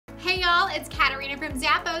it's Katarina from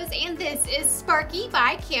Zappos, and this is Sparky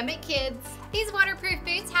by Kamik Kids. These waterproof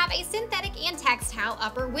boots have a synthetic and textile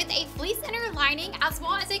upper with a fleece inner lining as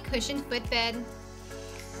well as a cushioned footbed.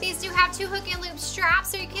 These do have 2 hook and loop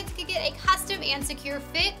straps so your kids can get a custom and secure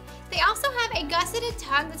fit. They also have a gusseted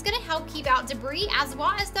tongue that's going to help keep out debris as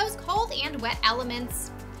well as those cold and wet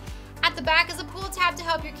elements. At the back is a pull tab to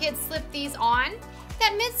help your kids slip these on.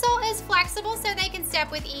 That midsole is flexible so they can step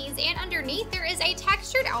with ease, and underneath there is a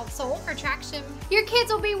textured outsole for traction. Your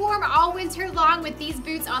kids will be warm all winter long with these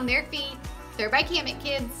boots on their feet. They're by Kamik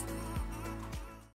Kids.